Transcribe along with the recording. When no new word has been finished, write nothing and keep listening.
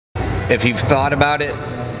If you've thought about it,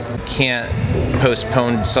 can't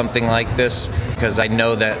postpone something like this, because I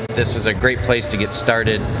know that this is a great place to get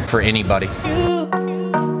started for anybody. You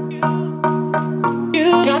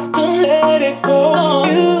got to let it go.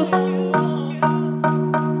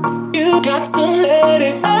 You got to let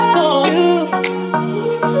it go.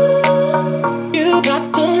 You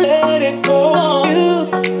got to let it go.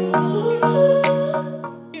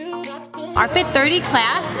 Our FIT30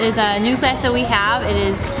 class is a new class that we have. It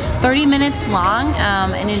is 30 minutes long,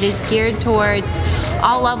 and it is geared towards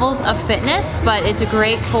all levels of fitness, but it's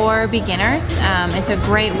great for beginners. It's a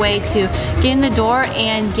great way to get in the door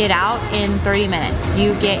and get out in 30 minutes.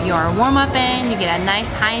 You get your warm-up in, you get a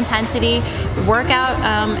nice high-intensity workout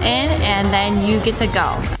in, and then you get to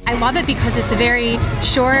go. I love it because it's a very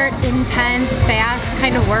short, intense, fast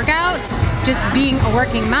kind of workout. Just being a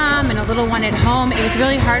working mom and a little one at home, it was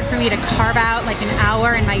really hard for me to carve out like an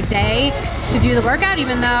hour in my day to do the workout,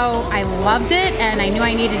 even though I loved it and I knew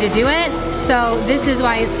I needed to do it. So this is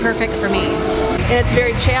why it's perfect for me. And it's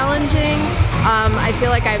very challenging. I feel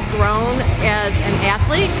like I've grown as an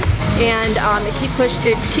athlete, and it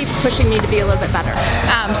keeps pushing me to be a little bit better.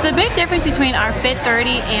 So the big difference between our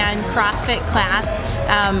FIT30 and CrossFit class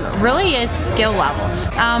really is skill level.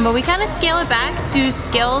 But we kind of scale it back to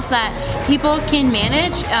skills that people can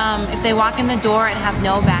manage if they walk in the door and have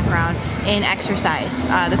no background in exercise.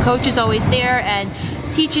 The coach is always there and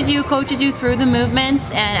teaches you, coaches you through the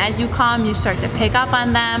movements, and as you come, you start to pick up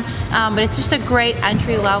on them. But it's just a great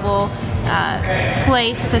entry level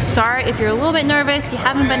place to start if you're a little bit nervous, you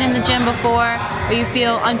haven't been in the gym before, or you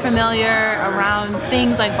feel unfamiliar around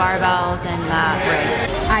things like barbells and rigs.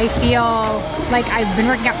 I feel like I've been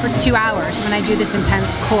working out for 2 hours when I do this intense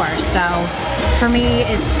course, so for me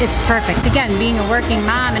it's perfect. Again, being a working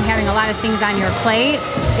mom and having a lot of things on your plate,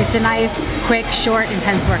 it's a nice, quick, short,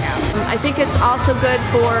 intense workout. I think it's also good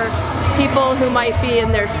for people who might be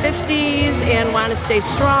in their 50s and want to stay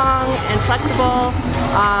strong and flexible.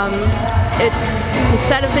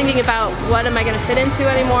 Instead of thinking about what am I going to fit into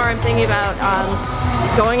anymore, I'm thinking about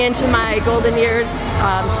going into my golden years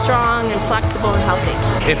strong and flexible and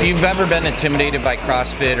healthy. If you've ever been intimidated by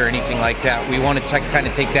CrossFit or anything like that, we want to kind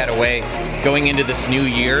of take that away going into this new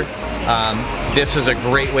year. This is a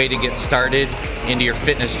great way to get started into your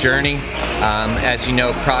fitness journey. As you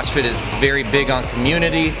know, CrossFit is very big on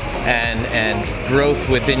community and growth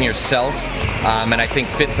within yourself, and I think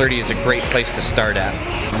FIT30 is a great place to start at.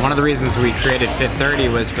 One of the reasons we created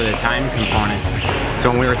FIT30 was for the time component. So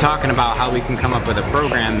when we were talking about how we can come up with a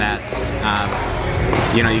program that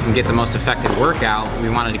you know, you can get the most effective workout, we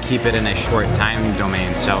wanted to keep it in a short time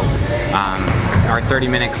domain. So our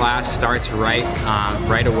 30-minute class starts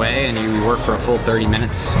right away, and you work for a full 30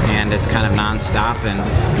 minutes, and it's kind of non-stop, and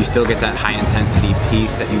you still get that high intensity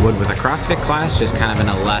piece that you would with a CrossFit class, just kind of in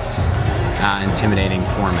a less intimidating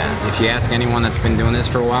format. If you ask anyone that's been doing this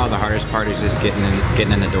for a while, the hardest part is just getting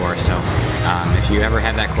in the door. So if you ever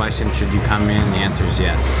have that question, should you come in, the answer is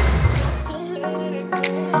yes.